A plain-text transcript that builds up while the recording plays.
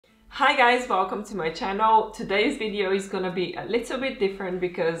Hi guys, welcome to my channel. Today's video is going to be a little bit different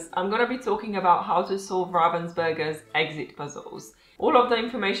because I'm going to be talking about how to solve Ravensburger's exit puzzles. All of the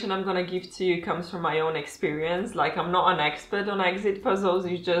information I'm going to give to you comes from my own experience. Like, I'm not an expert on exit puzzles,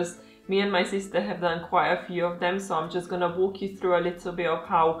 it's just me and my sister have done quite a few of them, so I'm just going to walk you through a little bit of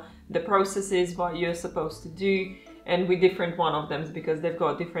how the process is, what you're supposed to do, and with different one of them because they've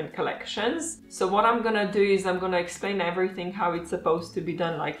got different collections. So what I'm gonna do is I'm gonna explain everything how it's supposed to be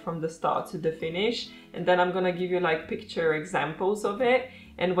done, like from the start to the finish, and then I'm gonna give you like picture examples of it.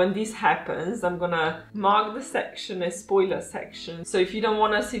 And when this happens, I'm gonna mark the section as spoiler section. So if you don't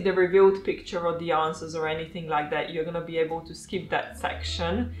want to see the revealed picture or the answers or anything like that, you're gonna be able to skip that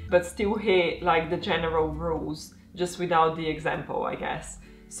section but still hear like the general rules, just without the example, I guess.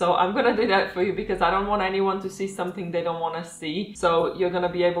 So I'm gonna do that for you because I don't want anyone to see something they don't want to see. So you're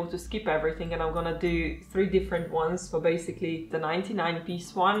gonna be able to skip everything, and I'm gonna do 3 different ones for basically the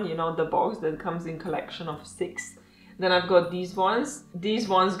 99-piece one, you know, the box that comes in collection of 6. Then I've got these ones. These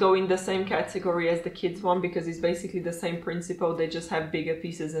ones go in the same category as the kids one because it's basically the same principle, they just have bigger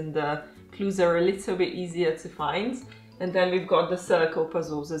pieces and the clues are a little bit easier to find. And then we've got the circle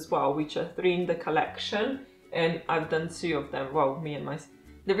puzzles as well, which are 3 in the collection, and I've done 2 of them, well, me and my sister.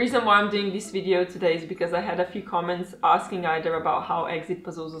 The reason why I'm doing this video today is because I had a few comments asking either about how exit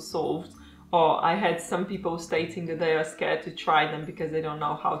puzzles are solved, or I had some people stating that they are scared to try them because they don't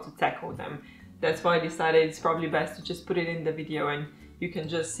know how to tackle them. That's why I decided it's probably best to just put it in the video and you can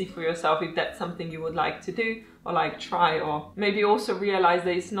just see for yourself if that's something you would like to do or like try, or maybe also realize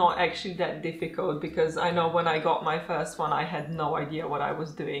that it's not actually that difficult, because I know when I got my first one I had no idea what I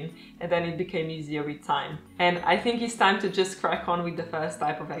was doing, and then it became easier with time. And I think it's time to just crack on with the first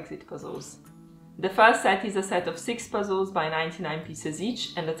type of exit puzzles. The first set is a set of 6 puzzles by 99 pieces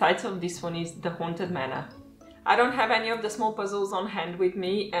each, and the title of this one is The Haunted Manor. I don't have any of the small puzzles on hand with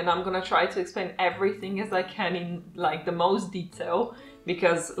me, and I'm gonna try to explain everything as I can in like the most detail,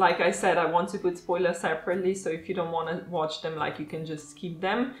 because like I said, I want to put spoilers separately, so if you don't want to watch them, like, you can just skip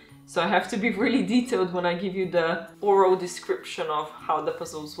them. So I have to be really detailed when I give you the oral description of how the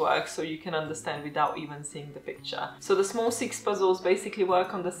puzzles work, so you can understand without even seeing the picture. So the small 6 puzzles basically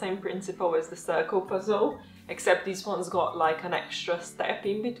work on the same principle as the circle puzzle, except this one's got like an extra step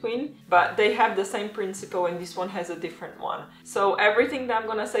in between, but they have the same principle and this one has a different one. So everything that I'm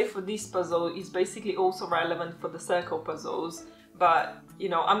gonna say for this puzzle is basically also relevant for the circle puzzles, but you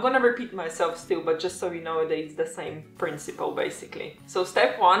know, I'm gonna repeat myself still, but just so you know that it's the same principle basically. So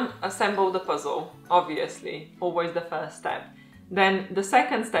step 1, assemble the puzzle, obviously, always the first step. Then the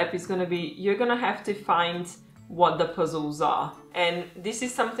second step is gonna be, you're gonna have to find what the puzzles are. And this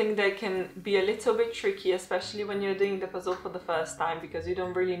is something that can be a little bit tricky, especially when you're doing the puzzle for the first time, because you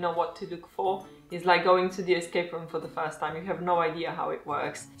don't really know what to look for. It's like going to the escape room for the first time, you have no idea how it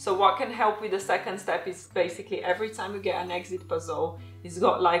works. So what can help with the second step is basically every time you get an exit puzzle, it's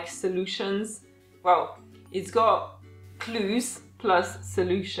got like solutions. Well, it's got clues plus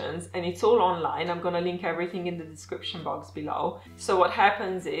solutions, and it's all online. I'm gonna link everything in the description box below. So what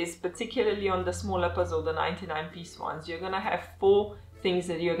happens is, particularly on the smaller puzzle, the 99-piece ones, you're gonna have 4 things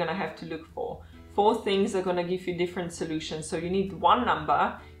that you're gonna have to look for. 4 things are gonna give you different solutions. So you need 1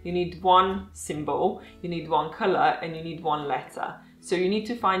 number, you need 1 symbol, you need 1 color, and you need 1 letter. So you need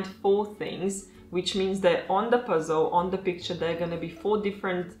to find 4 things, which means that on the puzzle, on the picture, there are gonna be 4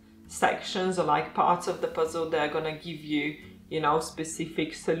 different sections or like parts of the puzzle that are gonna give you, you know,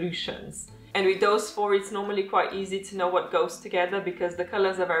 specific solutions. And with those 4, it's normally quite easy to know what goes together because the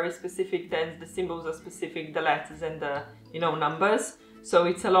colors are very specific, then the symbols are specific, the letters and the, you know, numbers. So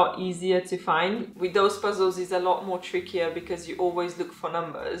it's a lot easier to find. With those puzzles, it's a lot more trickier because you always look for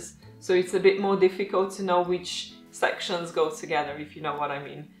numbers. So it's a bit more difficult to know which sections go together, if you know what I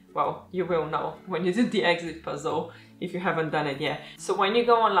mean. Well, you will know when you do the exit puzzle if you haven't done it yet. So when you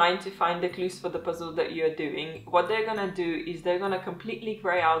go online to find the clues for the puzzle that you're doing, what they're gonna do is they're gonna completely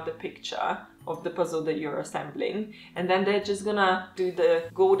grey out the picture of the puzzle that you're assembling, and then they're just gonna do the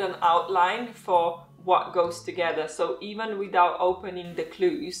golden outline for what goes together. So even without opening the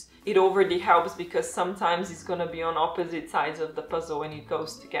clues, it already helps because sometimes it's gonna be on opposite sides of the puzzle and it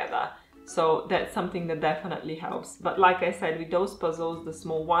goes together. So that's something that definitely helps. But like I said, with those puzzles, the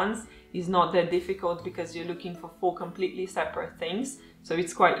small ones, is not that difficult because you're looking for 4 completely separate things. So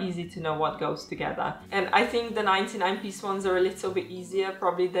it's quite easy to know what goes together. And I think the 99-piece ones are a little bit easier.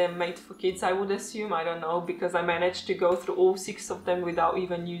 Probably they're made for kids, I would assume. I don't know, because I managed to go through all 6 of them without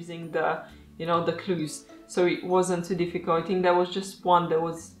even using the, you know, the clues. So it wasn't too difficult. I think there was just one that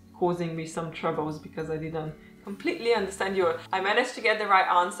was causing me some troubles because I didn't completely understand I managed to get the right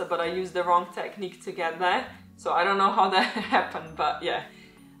answer, but I used the wrong technique to get there. So I don't know how that happened, but yeah.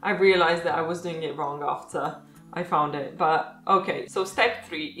 I realized that I was doing it wrong after I found it, but okay. So step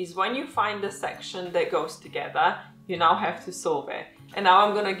 3 is when you find the section that goes together, you now have to solve it. And now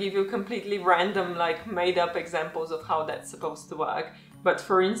I'm gonna give you completely random, like made up examples of how that's supposed to work. But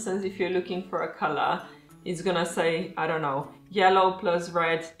for instance, if you're looking for a color, it's gonna say, I don't know, yellow plus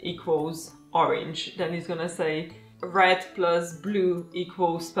red equals orange. Then it's gonna say red plus blue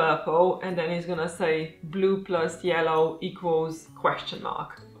equals purple. And then it's gonna say blue plus yellow equals question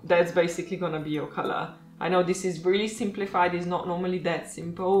mark. That's basically gonna be your color. I know this is really simplified, it's not normally that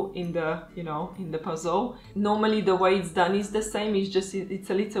simple in the, you know, in the puzzle. Normally the way it's done is the same, it's just, it's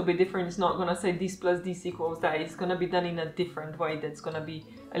a little bit different. It's not gonna say this plus this equals that. It's gonna be done in a different way that's gonna be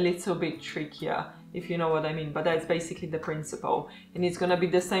a little bit trickier, if you know what I mean. But that's basically the principle. And it's gonna be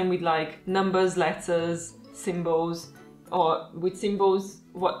the same with like numbers, letters, symbols. Or with symbols,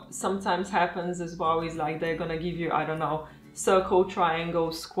 what sometimes happens as well is like they're gonna give you, I don't know, circle,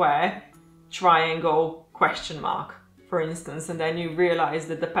 triangle, square, triangle, question mark, for instance, and then you realize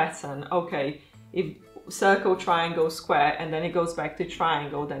that the pattern, okay, if circle, triangle, square, and then it goes back to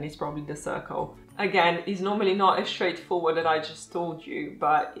triangle, then it's probably the circle. Again, it's normally not as straightforward that I just told you,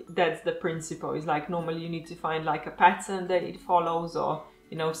 but that's the principle. It's like normally you need to find like a pattern that it follows, or,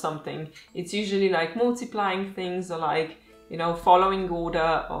 you know, something. It's usually like multiplying things, or like, you know, following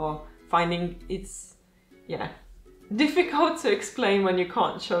order, or finding, it's, yeah, difficult to explain when you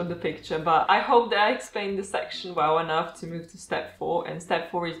can't show the picture, but I hope that I explained the section well enough to move to step 4. And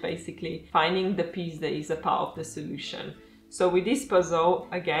step 4 is basically finding the piece that is a part of the solution. So with this puzzle,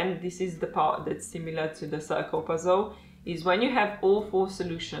 again, this is the part that's similar to the circle puzzle, is when you have all 4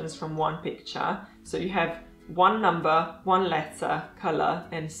 solutions from one picture. So you have one number, one letter, color,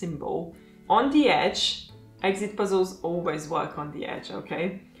 and symbol. On the edge, exit puzzles always work on the edge,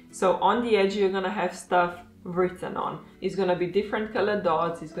 okay? So on the edge, you're gonna have stuff written on. It's gonna be different colored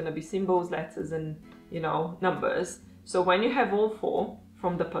dots, it's gonna be symbols, letters, and, you know, numbers. So when you have all 4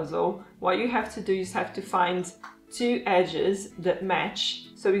 from the puzzle, what you have to do is have to find 2 edges that match.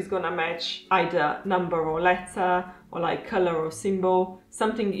 So it's gonna match either number or letter, or like color or symbol.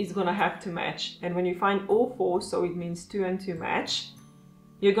 Something is gonna have to match. And when you find all 4, so it means 2 and 2 match,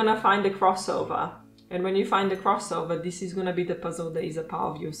 you're gonna find a crossover. And when you find the crossover, this is gonna be the puzzle that is a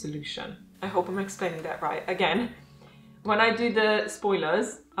part of your solution. I hope I'm explaining that right. Again, when I do the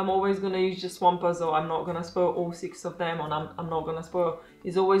spoilers, I'm always gonna use just one puzzle. I'm not gonna spoil all 6 of them, and I'm not gonna spoil,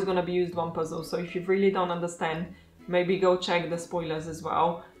 it's always gonna be used one puzzle. So if you really don't understand, maybe go check the spoilers as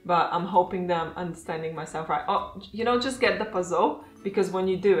well. But I'm hoping that I'm understanding myself right. Oh, you know, just get the puzzle, because when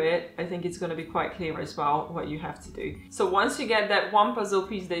you do it, I think it's gonna be quite clear as well what you have to do. So once you get that one puzzle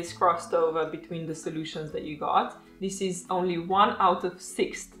piece that is crossed over between the solutions that you got, this is only 1 out of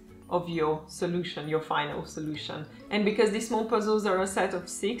 6 of your solution, your final solution. And because these small puzzles are a set of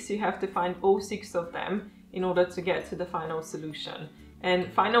 6, you have to find all 6 of them in order to get to the final solution.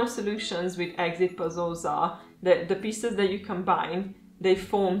 And final solutions with exit puzzles are that the pieces that you combine, they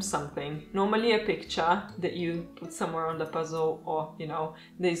form something. Normally a picture that you put somewhere on the puzzle, or, you know,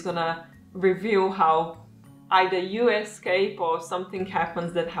 that is gonna reveal how either you escape or something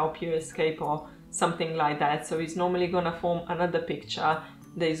happens that help you escape, or something like that. So it's normally gonna form another picture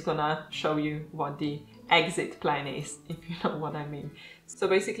that is gonna show you what the exit plan is, if you know what I mean. So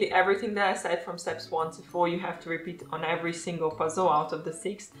basically everything that I said from steps 1 to 4, you have to repeat on every single puzzle out of the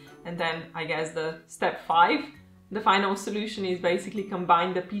 6. And then I guess the step 5, the final solution, is basically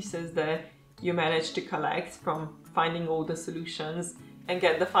combine the pieces that you managed to collect from finding all the solutions and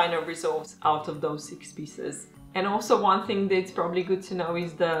get the final results out of those 6 pieces. And also one thing that's probably good to know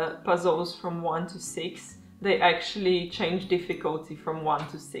is the puzzles from 1 to 6, they actually change difficulty from 1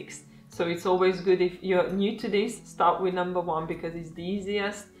 to 6. So it's always good, if you're new to this, start with number 1, because it's the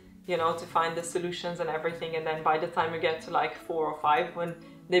easiest, you know, to find the solutions and everything. And then by the time you get to like 4 or 5, when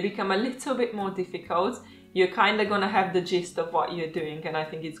they become a little bit more difficult, you're kind of gonna have the gist of what you're doing, and I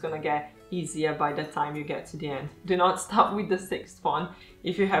think it's gonna get easier by the time you get to the end. Do not start with the 6th one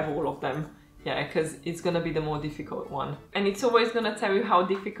if you have all of them. Yeah, because it's gonna be the more difficult one. And it's always gonna tell you how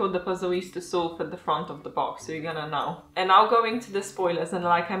difficult the puzzle is to solve at the front of the box, so you're gonna know. And now going to the spoilers, and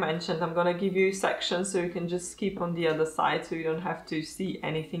like I mentioned, I'm gonna give you sections so you can just skip on the other side, so you don't have to see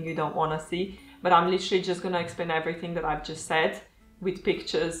anything you don't wanna see. But I'm literally just gonna explain everything that I've just said with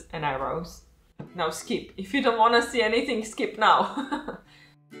pictures and arrows. Now skip. If you don't wanna see anything, skip now.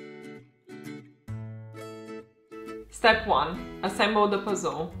 Step 1. Assemble the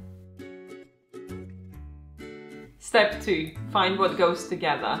puzzle. Step 2. Find what goes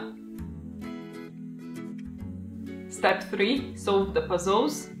together. Step 3. Solve the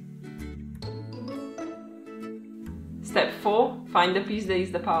puzzles. Step Step 4, find the piece that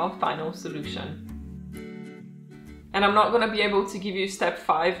is the part of final solution. And I'm not going to be able to give you step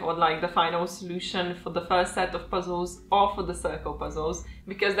 5 or like the final solution for the first set of puzzles or for the circle puzzles,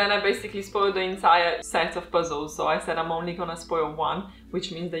 because then I basically spoiled the entire set of puzzles. So I said I'm only going to spoil one,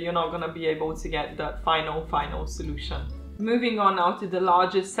 which means that you're not going to be able to get the final solution. Moving on now to the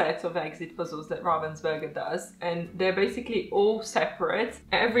largest set of exit puzzles that Ravensburger does, and they're basically all separate.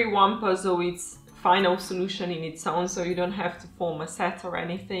 Every one puzzle is final solution in its own, so you don't have to form a set or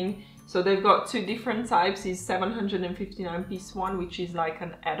anything. So they've got two different types, is 759 piece one, which is like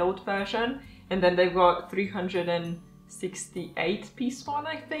an adult version, and then they've got 368 piece one,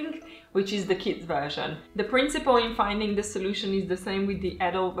 I think, which is the kids version. The principle in finding the solution is the same with the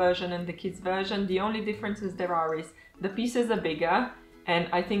adult version and the kids version. The only differences there are is the pieces are bigger, and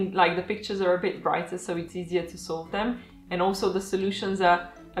I think like the pictures are a bit brighter, so it's easier to solve them, and also the solutions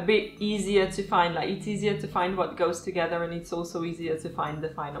are a bit easier to find. Like it's easier to find what goes together, and it's also easier to find the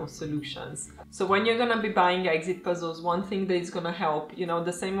final solutions. So when you're gonna be buying exit puzzles, one thing that is gonna help, you know,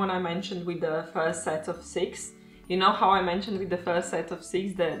 the same one I mentioned with the first set of 6, you know how I mentioned with the first set of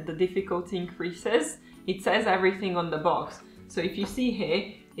 6 that the difficulty increases? It says everything on the box. So if you see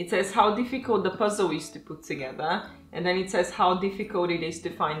here, it says how difficult the puzzle is to put together, and then it says how difficult it is to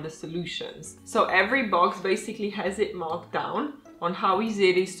find the solutions. So every box basically has it marked down on how easy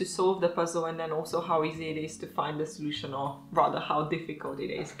it is to solve the puzzle, and then also how easy it is to find the solution, or rather how difficult it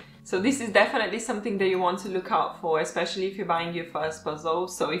is. So this is definitely something that you want to look out for, especially if you're buying your first puzzle.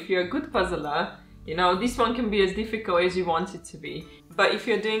 So if you're a good puzzler, you know, this one can be as difficult as you want it to be. But if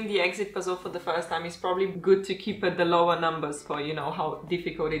you're doing the exit puzzle for the first time, it's probably good to keep at the lower numbers for, you know, how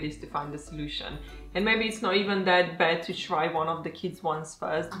difficult it is to find the solution. And maybe it's not even that bad to try one of the kids ones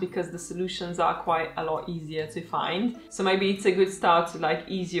first, because the solutions are quite a lot easier to find. So maybe it's a good start to like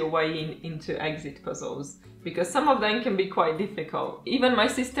ease your way into exit puzzles, because some of them can be quite difficult. Even my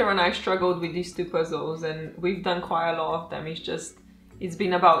sister and I struggled with these two puzzles, and we've done quite a lot of them. It's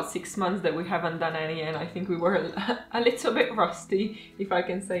been about 6 months that we haven't done any, and I think we were a little bit rusty, if I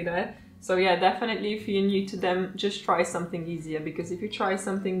can say that. So yeah, definitely if you're new to them, just try something easier, because if you try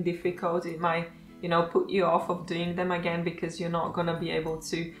something difficult, it might, you know, put you off of doing them again, because you're not gonna be able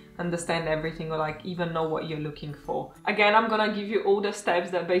to understand everything or like even know what you're looking for. Again, I'm gonna give you all the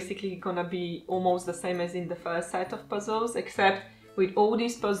steps that are basically gonna be almost the same as in the first set of puzzles, except with all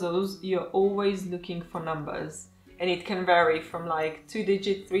these puzzles, you're always looking for numbers. And it can vary from like 2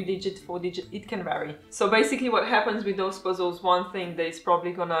 digit, 3 digit, 4 digit, it can vary. So basically what happens with those puzzles, one thing that is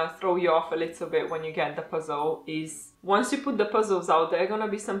probably gonna throw you off a little bit when you get the puzzle is, once you put the puzzles out, there are gonna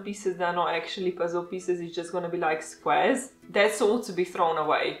be some pieces that are not actually puzzle pieces, it's just gonna be like squares. That's all to be thrown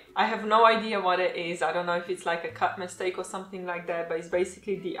away. I have no idea what it is. I don't know if it's like a cut mistake or something like that, but it's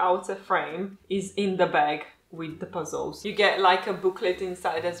basically the outer frame is in the bag with the puzzles. You get like a booklet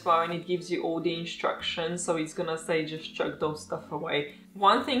inside as well, and it gives you all the instructions, so it's gonna say just chuck those stuff away.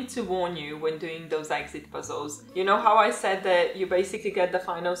 One thing to warn you when doing those exit puzzles, you know how I said that you basically get the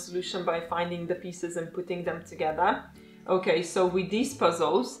final solution by finding the pieces and putting them together? Okay, so with these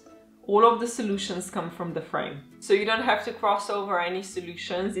puzzles, all of the solutions come from the frame. So you don't have to cross over any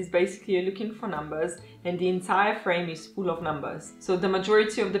solutions. It's basically you're looking for numbers, and the entire frame is full of numbers. So the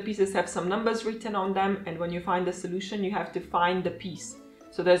majority of the pieces have some numbers written on them, and when you find the solution, you have to find the piece.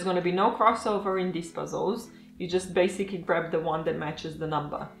 So there's going to be no crossover in these puzzles. You just basically grab the one that matches the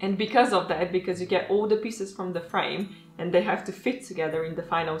number. And because of that, because you get all the pieces from the frame and they have to fit together in the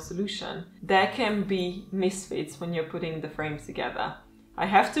final solution, there can be misfits when you're putting the frames together. I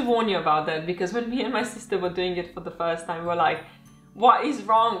have to warn you about that, because when me and my sister were doing it for the first time, we were like, what is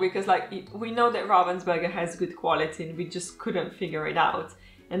wrong? Because like, we know that Ravensburger has good quality and we just couldn't figure it out.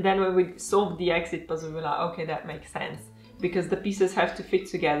 And then when we solved the exit puzzle, we were like, okay, that makes sense. Because the pieces have to fit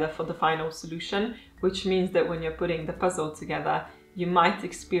together for the final solution, which means that when you're putting the puzzle together, you might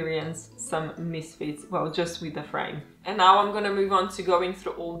experience some misfits, well, just with the frame. And now I'm gonna move on to going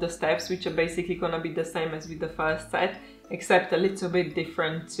through all the steps, which are basically gonna be the same as with the first set, except a little bit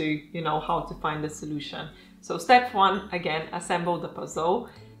different to, you know, how to find the solution. So step 1, again, assemble the puzzle.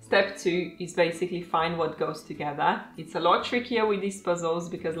 Step 2 is basically find what goes together. It's a lot trickier with these puzzles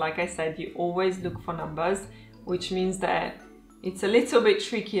because, like I said, you always look for numbers, which means that it's a little bit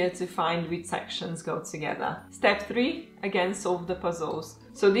trickier to find which sections go together. Step 3, again, solve the puzzles.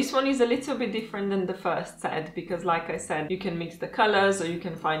 So this one is a little bit different than the first set because, like I said, you can mix the colors or you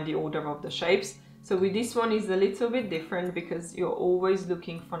can find the order of the shapes. So with this one is a little bit different because you're always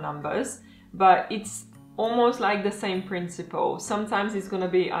looking for numbers, but it's almost like the same principle. Sometimes it's gonna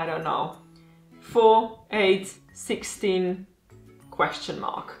be, I don't know, 4, 8, 16, question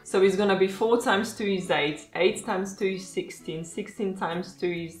mark. So it's gonna be 4 times 2 is 8, 8 times 2 is 16, 16 times 2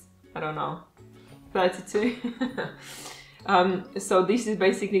 is, I don't know, 32. So this is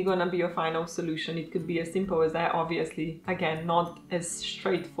basically gonna be your final solution. It could be as simple as that, obviously, again, not as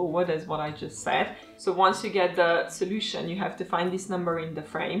straightforward as what I just said. So once you get the solution, you have to find this number in the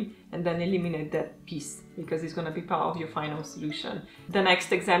frame and then eliminate that piece because it's gonna be part of your final solution. The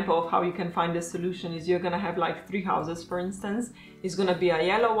next example of how you can find the solution is you're gonna have like 3 houses, for instance. It's gonna be a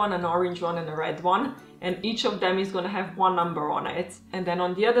yellow one, an orange one, and a red one. And each of them is gonna have one number on it. And then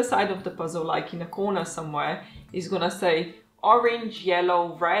on the other side of the puzzle, like in a corner somewhere, is gonna say orange,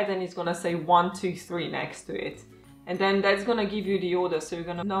 yellow, red, and it's gonna say 1, 2, 3 next to it. And then that's gonna give you the order, so you're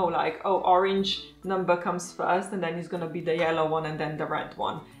gonna know like, oh, orange number comes first, and then it's gonna be the yellow one and then the red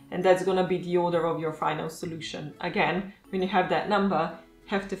one. And that's gonna be the order of your final solution. Again, when you have that number, you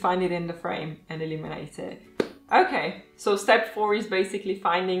have to find it in the frame and eliminate it. Okay, so step 4 is basically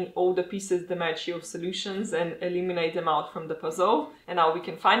finding all the pieces that match your solutions and eliminate them out from the puzzle. And now we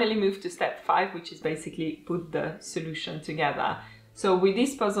can finally move to step 5, which is basically put the solution together. So with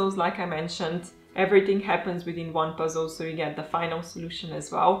these puzzles, like I mentioned, everything happens within one puzzle, so you get the final solution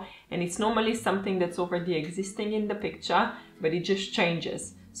as well. And it's normally something that's already existing in the picture, but it just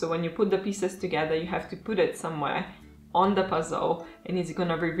changes. So when you put the pieces together, you have to put it somewhere on the puzzle and it's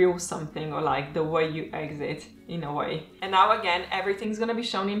gonna reveal something, or like the way you exit in a way. And now again, everything's gonna be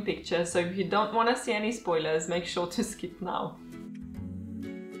shown in pictures, so if you don't want to see any spoilers, make sure to skip now.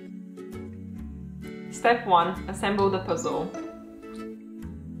 Step 1, assemble the puzzle.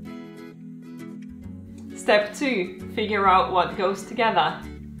 Step 2, figure out what goes together.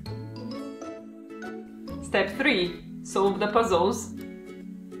 Step 3, solve the puzzles.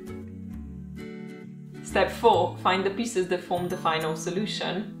 Step 4, find the pieces that form the final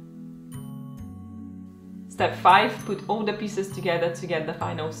solution. Step 5, put all the pieces together to get the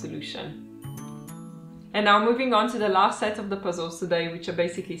final solution. And now moving on to the last set of the puzzles today, which are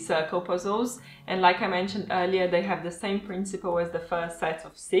basically circle puzzles. And like I mentioned earlier, they have the same principle as the first set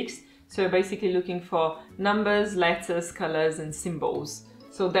of 6. So you're basically looking for numbers, letters, colors, and symbols.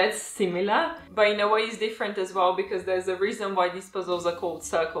 So that's similar, but in a way it's different as well, because there's a reason why these puzzles are called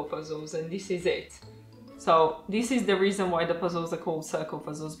circle puzzles, and this is it. So this is the reason why the puzzles are called circle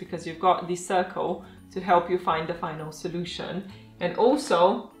puzzles, because you've got this circle to help you find the final solution. And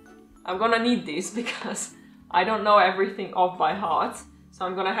also, I'm gonna need this because I don't know everything off by heart, so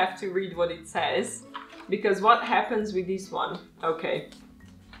I'm gonna have to read what it says. Because what happens with this one, okay,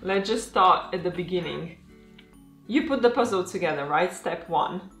 let's just start at the beginning. You put the puzzle together, right? Step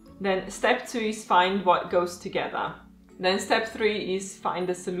 1. Then step 2 is find what goes together. Then step 3 is find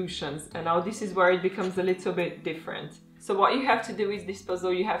the solutions, and now this is where it becomes a little bit different. So what you have to do is this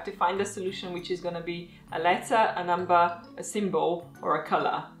puzzle, you have to find the solution, which is going to be a letter, a number, a symbol, or a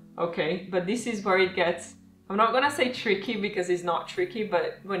color. Okay, but this is where it gets, I'm not going to say tricky because it's not tricky,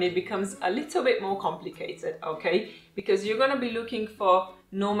 but when it becomes a little bit more complicated, okay? Because you're going to be looking for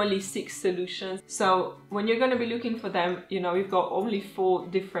normally 6 solutions. So when you're going to be looking for them, you know, you've got only 4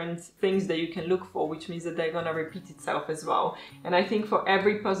 different things that you can look for, which means that they're going to repeat itself as well. And I think for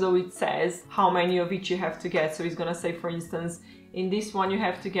every puzzle it says how many of each you have to get. So it's going to say, for instance, in this one you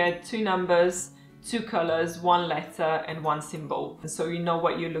have to get 2 numbers, 2 colors, 1 letter, and 1 symbol. So you know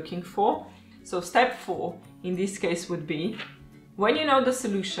what you're looking for. So step 4 in this case would be, when you know the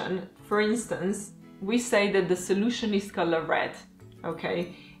solution, for instance, we say that the solution is color red.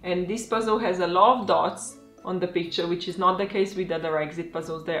 Okay, and this puzzle has a lot of dots on the picture, which is not the case with other exit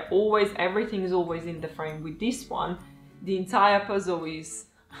puzzles. They're always, everything is always in the frame. With this one, the entire puzzle is,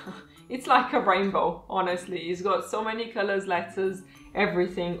 it's like a rainbow, honestly. It's got so many colors, letters,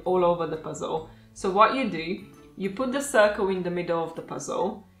 everything all over the puzzle. So what you do, you put the circle in the middle of the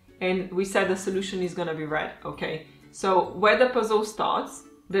puzzle, and we said the solution is gonna be red, okay? So where the puzzle starts,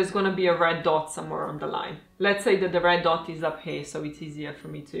 there's going to be a red dot somewhere on the line. Let's say that the red dot is up here, so it's easier for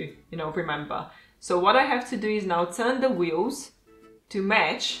me to, you know, remember. So what I have to do is now turn the wheels to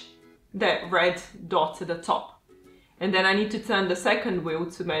match that red dot at the top. And then I need to turn the second wheel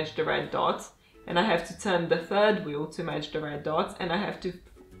to match the red dot. And I have to turn the third wheel to match the red dot. And I have to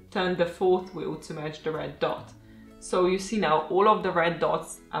turn the fourth wheel to match the red dot. So you see now all of the red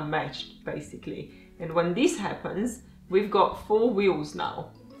dots are matched, basically. And when this happens, we've got 4 wheels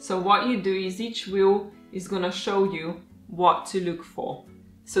now. So what you do is each wheel is going to show you what to look for.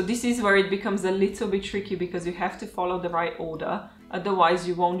 So this is where it becomes a little bit tricky, because you have to follow the right order, otherwise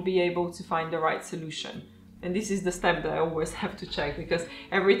you won't be able to find the right solution. And this is the step that I always have to check, because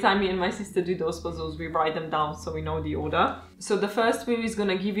every time me and my sister do those puzzles, we write them down so we know the order. So the first wheel is going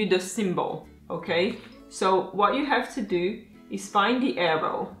to give you the symbol, okay? So what you have to do is find the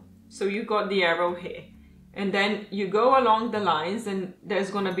arrow. So you got the arrow here. And then you go along the lines, and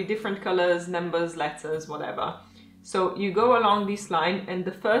there's going to be different colors, numbers, letters, whatever. So you go along this line, and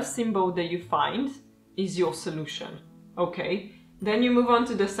the first symbol that you find is your solution. Okay, then you move on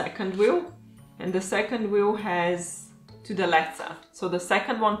to the second wheel, and the second wheel has to the letter. So the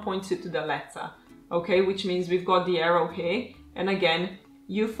second one points you to the letter. Okay, which means we've got the arrow here, and again,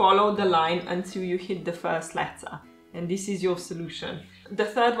 you follow the line until you hit the first letter, and this is your solution. The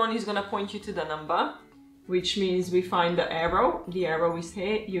third one is going to point you to the number, which means we find the arrow is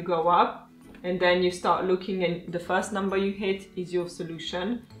here, you go up, and then you start looking, and the first number you hit is your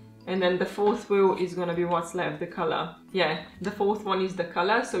solution. And then the fourth wheel is going to be what's left, the color. Yeah, the fourth one is the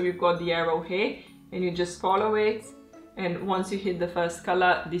color, so you've got the arrow here, and you just follow it, and once you hit the first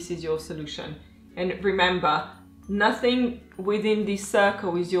color, this is your solution. And remember, nothing within this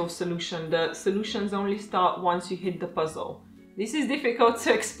circle is your solution. The solutions only start once you hit the puzzle. This is difficult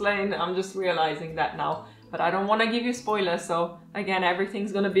to explain, I'm just realizing that now, but I don't want to give you spoilers, so again,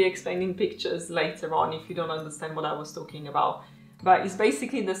 everything's going to be explained in pictures later on if you don't understand what I was talking about. But it's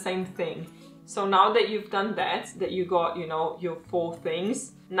basically the same thing. So now that you've done that you got, you know, your 4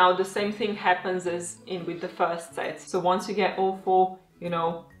 things, now the same thing happens as in with the first set. So once you get all 4, you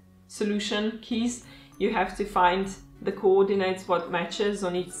know, solution keys, you have to find the coordinates, what matches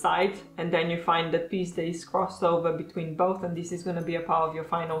on each side, and then you find the piece that is crossed over between both, and this is going to be a part of your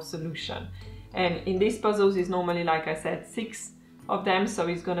final solution. And in these puzzles is normally, like I said, 6 of them, so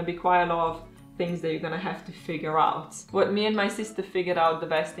it's going to be quite a lot of things that you're going to have to figure out. What me and my sister figured out the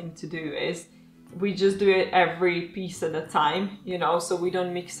best thing to do is we just do it every piece at a time, you know, so we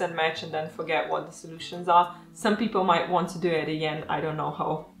don't mix and match and then forget what the solutions are. Some people might want to do it again. I don't know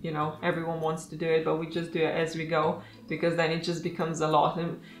how, you know, everyone wants to do it, but we just do it as we go, because then it just becomes a lot.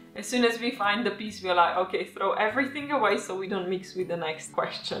 And as soon as we find the piece, we're like, okay, throw everything away so we don't mix with the next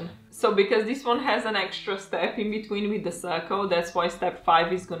question. So because this one has an extra step in between with the circle, that's why step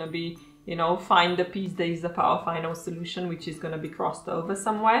 5 is going to be, you know, find the piece that is the part of final solution, which is going to be crossed over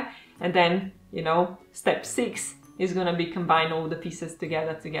somewhere. And then, you know, step 6 is going to be combine all the pieces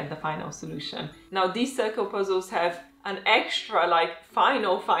together to get the final solution. Now, these circle puzzles have an extra, like,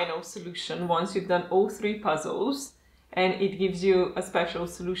 final solution once you've done all 3 puzzles. And it gives you a special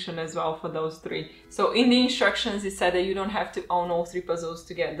solution as well for those 3. So in the instructions, it said that you don't have to own all 3 puzzles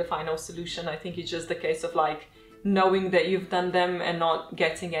to get the final solution. I think it's just the case of, like, knowing that you've done them and not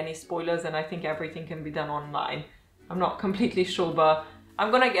getting any spoilers, and I think everything can be done online. I'm not completely sure, but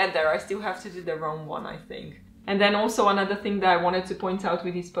I'm gonna get there. I still have to do the wrong one, I think. And then also another thing that I wanted to point out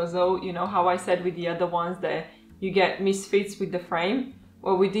with this puzzle, you know how I said with the other ones that you get misfits with the frame?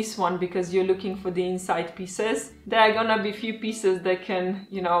 Well, with this one, because you're looking for the inside pieces, there are gonna be a few pieces that can,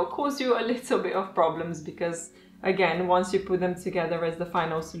 you know, cause you a little bit of problems, because again, once you put them together as the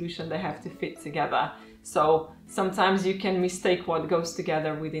final solution, they have to fit together. So sometimes you can mistake what goes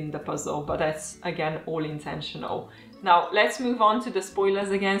together within the puzzle, but that's again all intentional. Now let's move on to the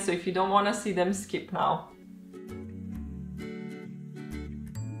spoilers again, so if you don't want to see them, skip now.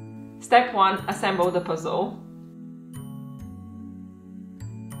 Step 1, assemble the puzzle.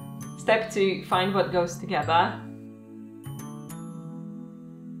 Step 2, find what goes together.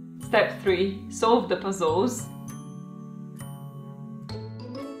 Step 3, solve the puzzles.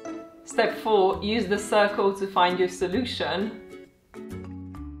 Step 4, use the circle to find your solution.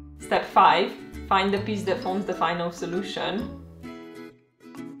 Step 5, find the piece that forms the final solution.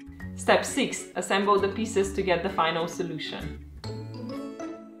 Step 6, assemble the pieces to get the final solution.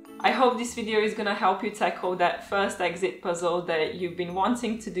 I hope this video is gonna help you tackle that first exit puzzle that you've been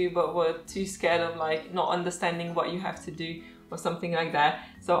wanting to do but were too scared of, like, not understanding what you have to do or something like that.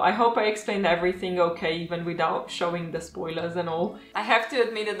 So I hope I explained everything okay, even without showing the spoilers and all. I have to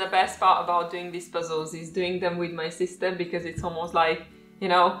admit that the best part about doing these puzzles is doing them with my sister, because it's almost like, you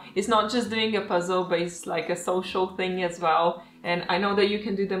know, it's not just doing a puzzle, but it's like a social thing as well. And I know that you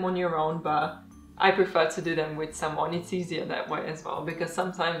can do them on your own, but I prefer to do them with someone. It's easier that way as well, because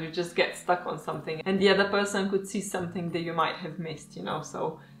sometimes you just get stuck on something and the other person could see something that you might have missed, you know,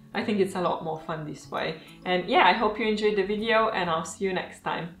 so I think it's a lot more fun this way. And yeah, I hope you enjoyed the video, and I'll see you next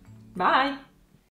time. Bye!